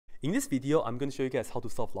In this video, I'm going to show you guys how to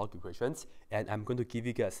solve log equations, and I'm going to give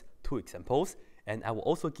you guys 2 examples, and I will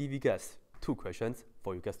also give you guys 2 questions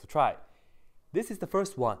for you guys to try. This is the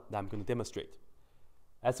first one that I'm going to demonstrate.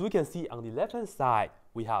 As we can see on the left-hand side,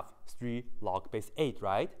 we have 3 log base 8,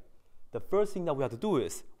 right? The first thing that we have to do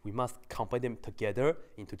is we must combine them together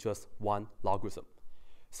into just one logarithm.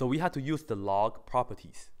 So we have to use the log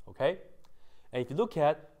properties, okay? And if you look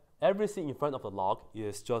at everything in front of the log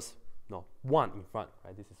is just 1 in front,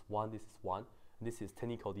 right? This is 1, and this is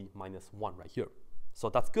technically minus 1 right here. So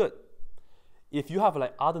that's good. If you have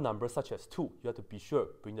like other numbers such as 2, you have to be sure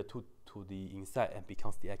bring the 2 to the inside and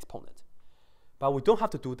becomes the exponent. But we don't have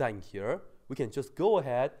to do that in here. We can just go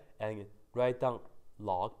ahead and write down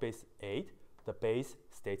log base 8. The base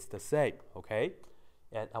stays the same, okay?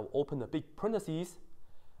 And I will open the big parentheses.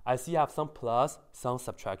 I see I have some plus, some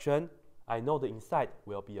subtraction. I know the inside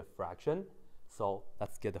will be a fraction. So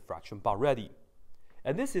let's get the fraction bar ready.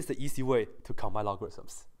 And this is the easy way to combine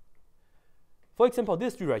logarithms. For example,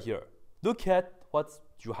 this 3 right here. Look at what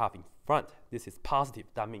you have in front. This is positive.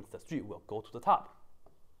 That means the 3 will go to the top.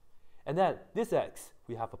 And then this x,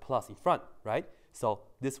 we have a plus in front, right? So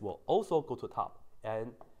this will also go to the top.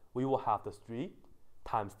 And we will have the 3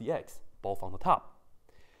 times the x, both on the top.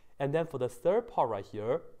 And then for the third part right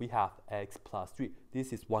here, we have x plus 3.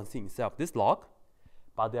 This is one thing itself, this log.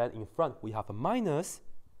 But then in front, we have a minus.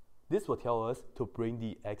 This will tell us to bring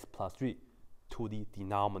the x plus 3 to the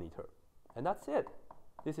denominator. And that's it.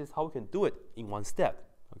 This is how we can do it in one step,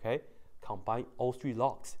 okay? Combine all 3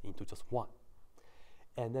 logs into just one.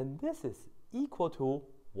 And then this is equal to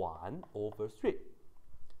 1 over 3.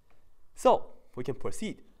 So we can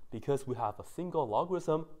proceed. Because we have a single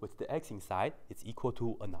logarithm with the x inside, it's equal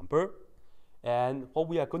to a number. And what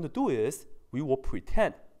we are going to do is, we will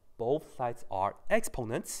pretend both sides are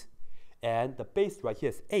exponents, and the base right here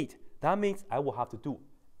is 8. That means I will have to do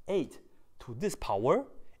 8 to this power,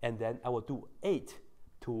 and then I will do 8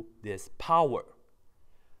 to this power.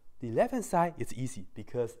 The left-hand side is easy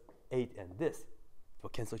because 8 and this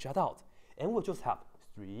will cancel each other out. And we'll just have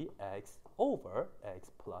 3x over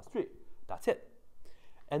x plus 3. That's it.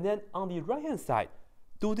 And then on the right-hand side,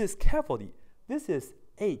 do this carefully. This is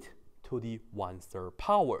 8 to the 1/3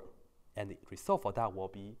 power. And the result for that will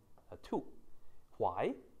be a 2.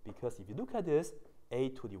 Why? Because if you look at this,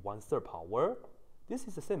 8 to the 1/3 power, this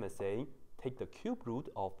is the same as saying, take the cube root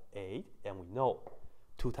of 8, and we know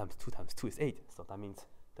 2 times 2 times 2 is 8. So that means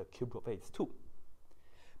the cube root of 8 is 2.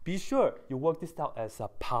 Be sure you work this out as a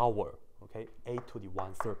power, okay? 8 to the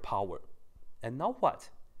 1/3 power. And now what?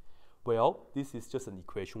 Well, this is just an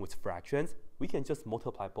equation with fractions. We can just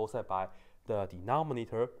multiply both sides by the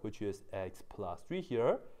denominator, which is x plus 3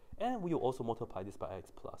 here. And we will also multiply this by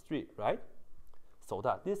x plus 3, right? So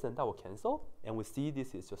that this and that will cancel. And we see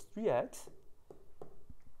this is just 3x.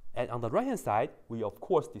 And on the right-hand side, we of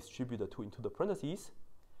course distribute the 2 into the parentheses.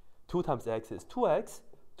 2 times x is 2x.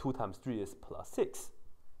 2 times 3 is plus 6.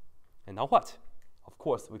 And now what? Of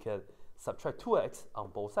course, we can subtract 2x on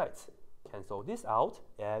both sides. Cancel this out,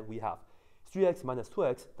 and we have 3x minus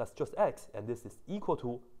 2x, that's just x, and this is equal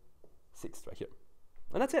to 6 right here.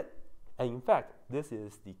 And that's it. And in fact, this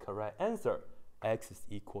is the correct answer. X is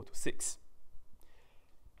equal to 6.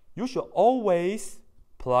 You should always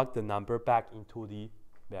plug the number back into the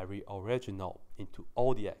very original, into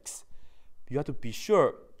all the x. You have to be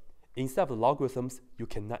sure, instead of the logarithms, you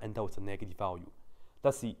cannot end up with a negative value.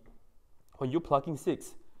 Let's see. When you plug in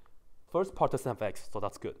 6, first part doesn't have x, so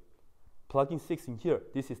that's good. Plugging 6 in here,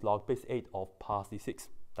 this is log base 8 of positive 6.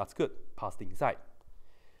 That's good, positive inside.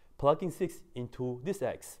 Plugging 6 into this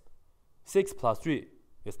x, 6 plus 3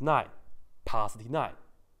 is 9, positive 9.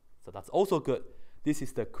 So that's also good. This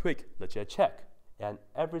is the quick, legit check. And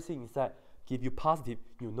everything inside give you positive,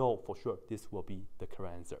 you know for sure this will be the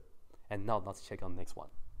correct answer. And now let's check on the next one.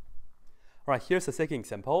 All right, here's the second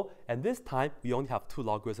example. And this time, we only have 2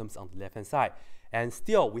 logarithms on the left-hand side. And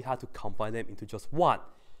still, we have to combine them into just one.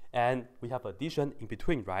 And we have addition in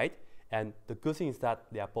between, right? And the good thing is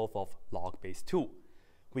that they are both of log base 2.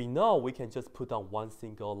 We know we can just put down one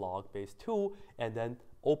single log base 2 and then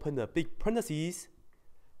open the big parentheses.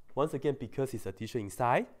 Once again, because it's addition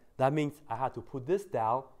inside, that means I have to put this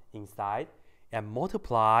down inside and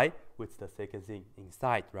multiply with the second thing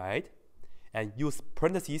inside, right? And use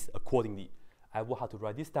parentheses accordingly. I will have to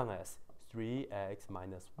write this down as 3x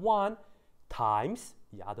minus 1 times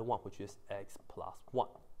the other one, which is x plus 1.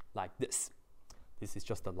 Like this. This is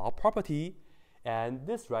just the log property, and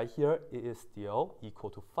this right here is still equal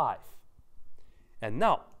to 5. And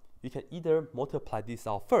now, you can either multiply this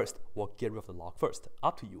out first or get rid of the log first,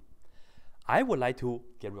 up to you. I would like to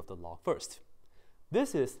get rid of the log first.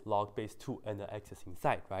 This is log base 2 and the x is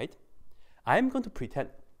inside, right? I'm going to pretend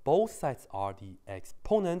both sides are the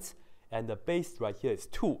exponents and the base right here is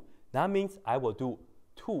 2. That means I will do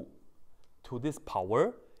 2 to this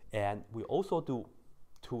power, and we also do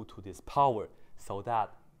 2 to this power, so that,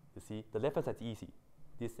 you see, the left hand side is easy.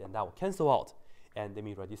 This and that will cancel out. And let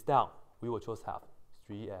me write this down. We will just have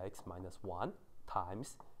 3x minus 1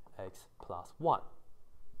 times x plus 1.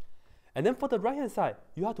 And then for the right hand side,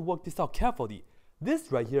 you have to work this out carefully.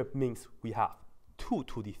 This right here means we have 2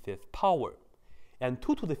 to the 5th power. And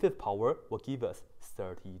 2 to the 5th power will give us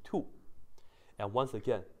 32. And once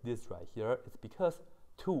again, this right here is because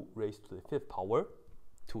 2 raised to the 5th power,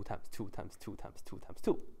 2 times 2 times 2 times 2 times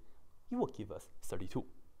 2, it will give us 32.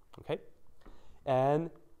 Okay?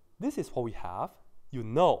 And this is what we have. You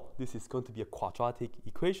know this is going to be a quadratic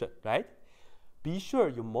equation, right? Be sure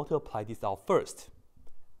you multiply this out first.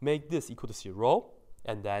 Make this equal to 0,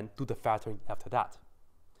 and then do the factoring after that.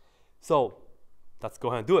 So let's go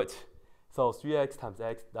ahead and do it. So 3x times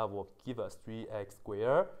x, that will give us 3x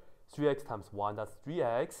squared. 3x times 1, that's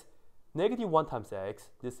 3x. Negative 1 times x,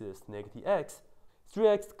 this is negative x.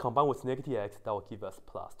 3x combined with negative x, that will give us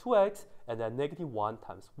plus 2x. And then negative 1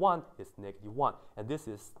 times 1 is negative 1. And this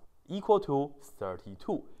is equal to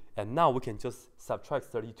 32. And now we can just subtract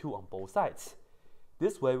 32 on both sides.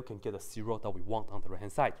 This way we can get a 0 that we want on the right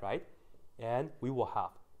hand side, right? And we will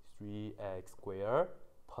have 3x squared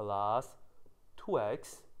plus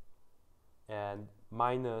 2x and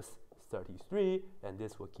minus 33, and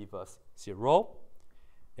this will give us 0.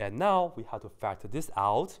 And now we have to factor this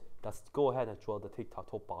out. Let's go ahead and draw the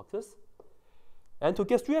tic-tac-toe boxes. And to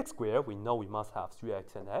get 3x squared, we know we must have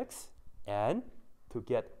 3x and x. And to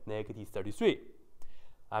get negative 33,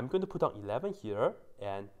 I'm going to put down 11 here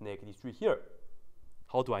and negative 3 here.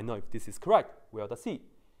 How do I know if this is correct? Well, let's see.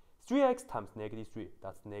 3x times negative 3,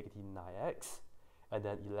 that's negative 9x. And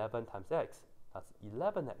then 11 times x, that's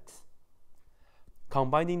 11x.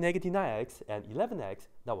 Combining negative 9x and 11x,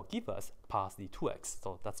 that will give us positive 2x.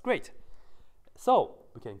 So that's great. So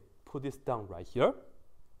we can put this down right here.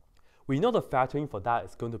 We know the factoring for that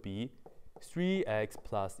is going to be 3x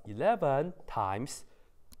plus 11 times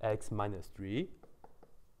x minus 3.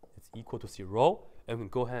 It's equal to 0. And we can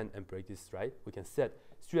go ahead and break this, right? We can set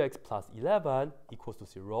 3x plus 11 equals to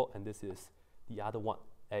 0. And this is the other one,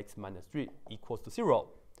 x minus 3 equals to 0.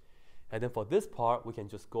 And then for this part, we can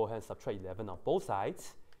just go ahead and subtract 11 on both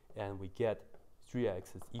sides. And we get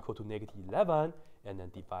 3x is equal to negative 11. And then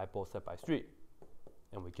divide both sides by 3.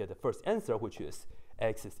 And we get the first answer, which is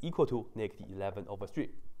x is equal to negative 11 over 3.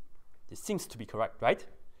 This seems to be correct, right?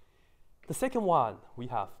 The second one, we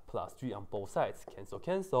have plus 3 on both sides. Cancel,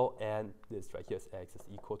 cancel. And this right here is x is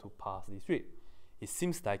equal to positive 3. It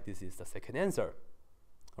seems like this is the second answer.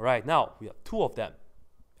 All right, now we have 2 of them.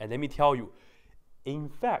 And let me tell you, in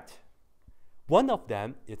fact, one of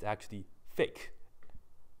them is actually fake.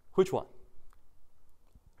 Which one?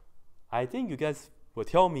 I think you guys will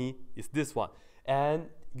tell me it's this one. And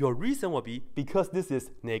your reason will be because this is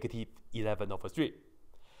negative 11 over 3.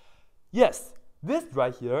 Yes, this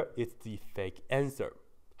right here is the fake answer.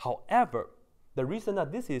 However, the reason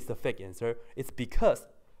that this is the fake answer is because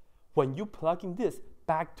when you plug in this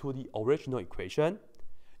back to the original equation,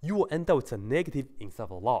 you will end up with a negative instead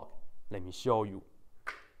of a log. Let me show you.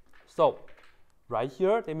 So right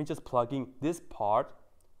here, let me just plug in this part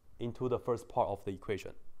into the first part of the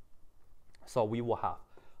equation. So we will have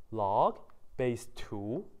log base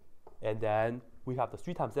 2, and then we have the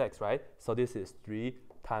 3 times x, right? So this is 3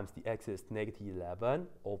 times the x is negative 11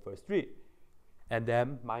 over 3. And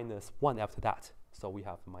then minus 1 after that. So we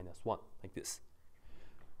have minus 1 like this.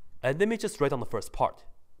 And let me just write down the first part,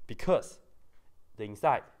 because the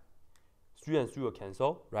inside 3 and 3 will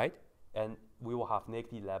cancel, right? And we will have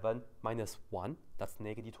negative 11 minus 1, that's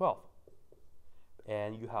negative 12.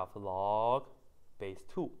 And you have log base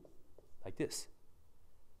 2 like this.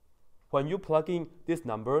 When you plug in this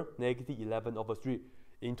number, negative 11 over 3,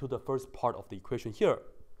 into the first part of the equation here,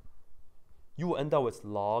 you will end up with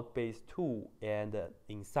log base 2, and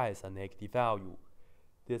inside is a negative value.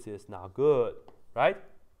 This is not good, right?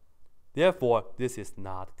 Therefore, this is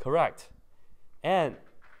not correct. And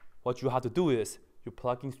what you have to do is, you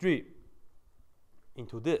plug in 3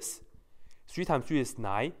 into this. 3 times 3 is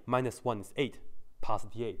 9, minus 1 is 8,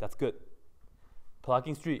 positive 8, that's good.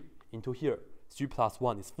 Plugging 3 into here, 3 plus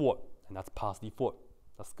 1 is 4, and that's positive 4,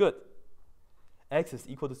 that's good. X is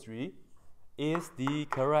equal to 3 is the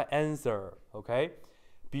correct answer, okay?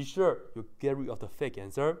 Be sure you get rid of the fake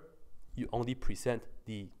answer. You only present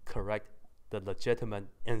the correct, the legitimate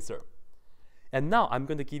answer. And now I'm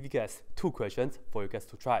going to give you guys 2 questions for you guys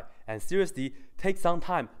to try. And seriously, take some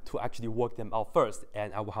time to actually work them out first,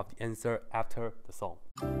 and I will have the answer after the song.